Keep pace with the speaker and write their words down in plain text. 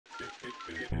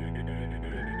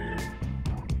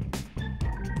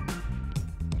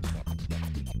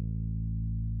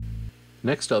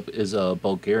Next up is a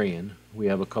Bulgarian. We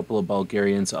have a couple of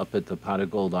Bulgarians up at the Pot of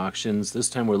Gold auctions.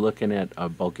 This time we're looking at a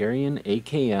Bulgarian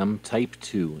AKM Type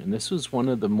II, and this was one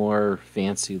of the more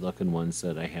fancy looking ones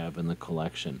that I have in the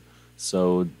collection.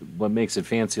 So what makes it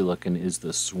fancy looking is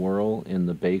the swirl in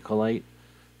the bakelite.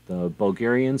 The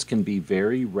Bulgarians can be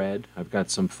very red. I've got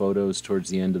some photos towards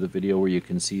the end of the video where you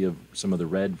can see some of the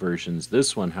red versions.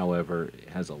 This one, however,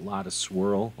 has a lot of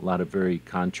swirl, a lot of very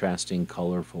contrasting,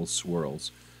 colorful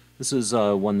swirls. This is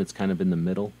one that's kind of in the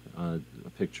middle, a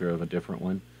picture of a different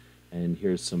one. And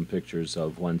here's some pictures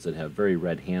of ones that have very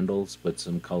red handles but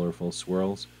some colorful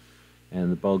swirls.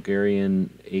 And the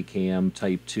Bulgarian AKM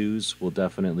Type IIs will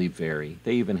definitely vary.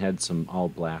 They even had some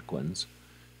all-black ones.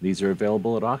 These are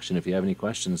available at auction. If you have any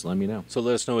questions, let me know. So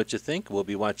let us know what you think. We'll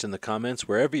be watching the comments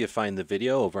wherever you find the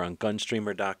video, over on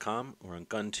gunstreamer.com or on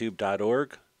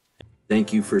guntube.org.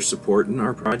 Thank you for supporting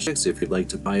our projects. If you'd like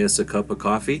to buy us a cup of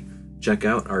coffee, check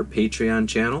out our Patreon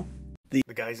channel. The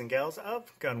guys and gals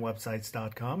of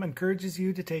gunwebsites.com encourages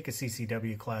you to take a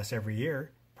CCW class every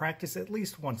year, practice at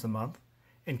least once a month,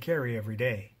 and carry every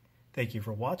day. Thank you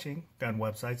for watching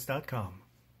gunwebsites.com.